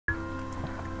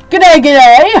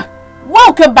G'day!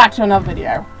 Welcome back to another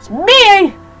video. It's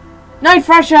me, Night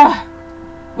Fresher,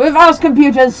 with us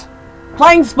computers,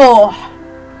 playing Spore.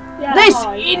 Yeah, this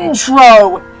hi.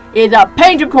 intro is a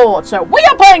paint record, so we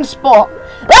are playing Spore.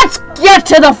 Let's get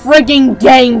to the frigging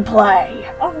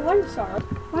gameplay. Oh, I'm sorry.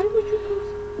 Why would you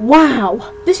do?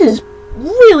 Wow, this is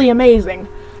really amazing.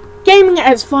 Gaming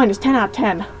at its finest, 10 out of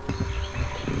 10.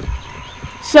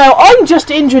 So I'm just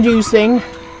introducing.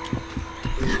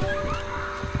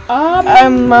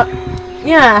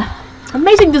 Yeah,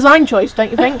 amazing design choice, don't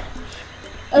you think?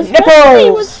 Especially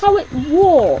Nipples! with how it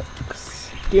walks.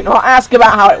 Do not ask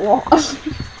about how it walks.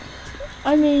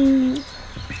 I mean,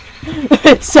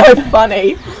 It's so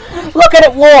funny. Look at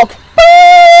it walk.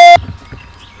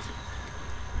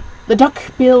 The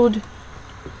duck-billed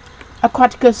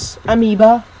Aquaticus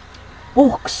amoeba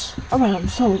walks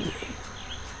around solely.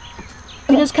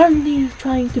 It is currently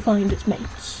trying to find its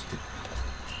mates,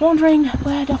 wondering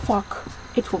where the fuck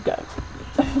it will go.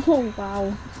 oh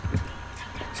wow.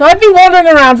 So I've been wandering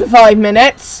around for 5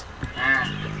 minutes,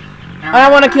 and I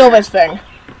want to kill this thing.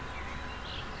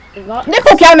 Is that...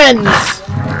 Nipple cannons!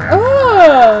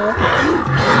 Oh!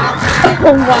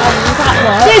 Oh wow, that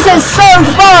works. This is so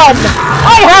fun!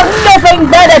 I have nothing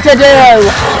better to do!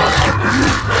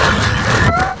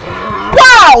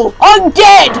 Wow! I'm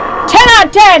dead! 10 out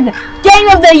of 10! Game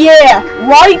of the year,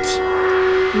 right?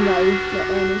 No, not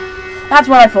really. That's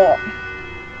what I thought.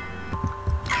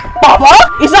 Baba?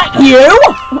 Is that you?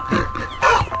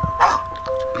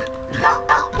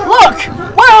 Look!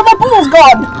 Where are my balls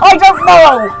gone? I don't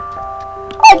know!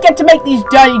 I get to make these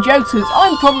dirty jokes because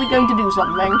I'm probably going to do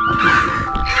something.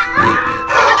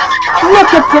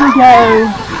 Look at them go!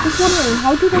 Just wondering,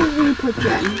 how do they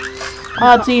reproduce?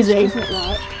 Oh, it's easy. Isn't it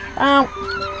right?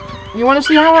 You want to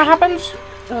see how that happens?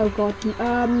 Oh god.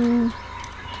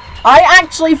 I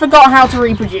actually forgot how to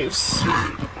reproduce.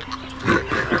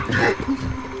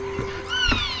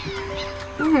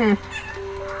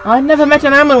 I've never met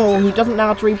an animal who doesn't know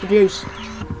how to reproduce.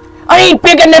 I need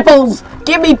bigger nipples!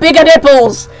 Give me bigger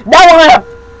nipples! Now I...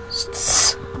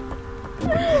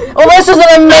 Oh, this is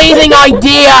an amazing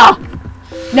idea!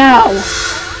 Now,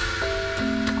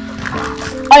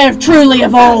 I have truly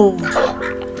evolved.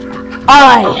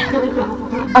 I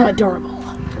am adorable.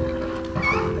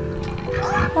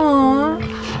 Aww.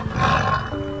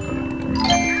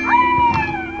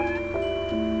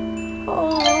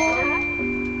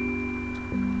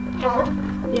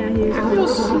 Yeah,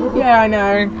 here's Yeah, I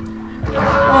know.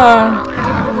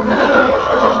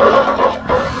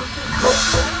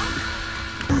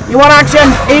 You want action?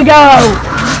 Here you go!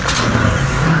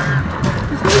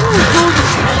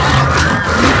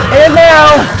 Here now!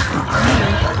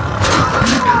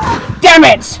 Damn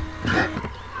it!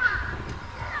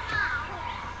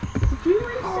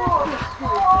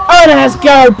 Oh, let's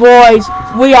go, boys!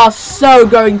 We are so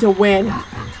going to win.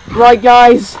 Right,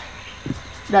 guys?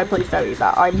 No, please don't eat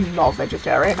that. I'm not a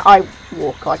vegetarian. I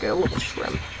walk like a little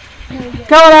shrimp.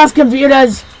 Come on, us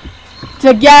computers!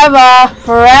 Together!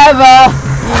 Forever!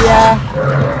 Yeah.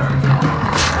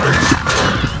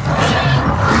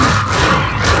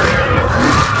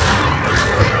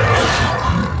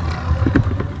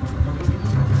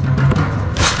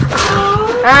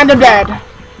 And I'm dead.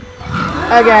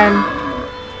 Again.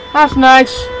 That's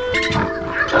nice.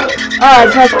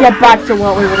 Alright, so let's get back to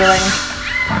what we were doing.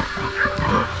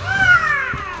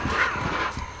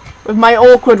 With my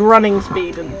awkward running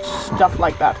speed and stuff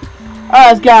like that. Alright,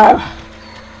 let's go.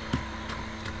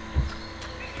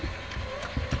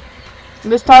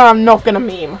 This time I'm not gonna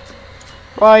meme.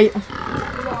 Right.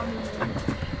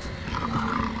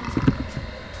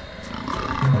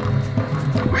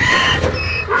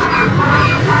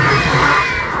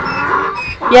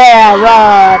 Yeah,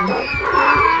 run.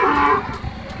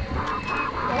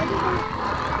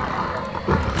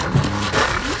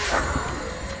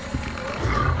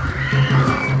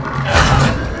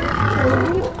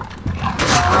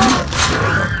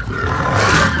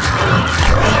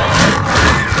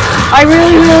 I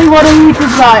really want to eat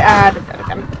this guy.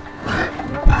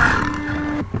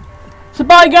 So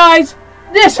bye guys.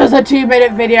 This was a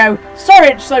 2-minute video. Sorry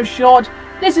it's so short.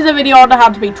 This is a video on how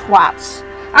to be twats.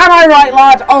 Am I right,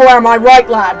 lads? Oh, am I right,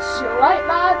 lads? You're right,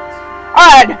 lads.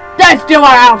 And let's do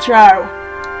our outro.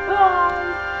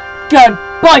 Bye.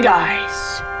 Goodbye,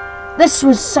 guys. This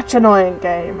was such an annoying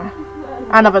game.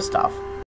 And other stuff.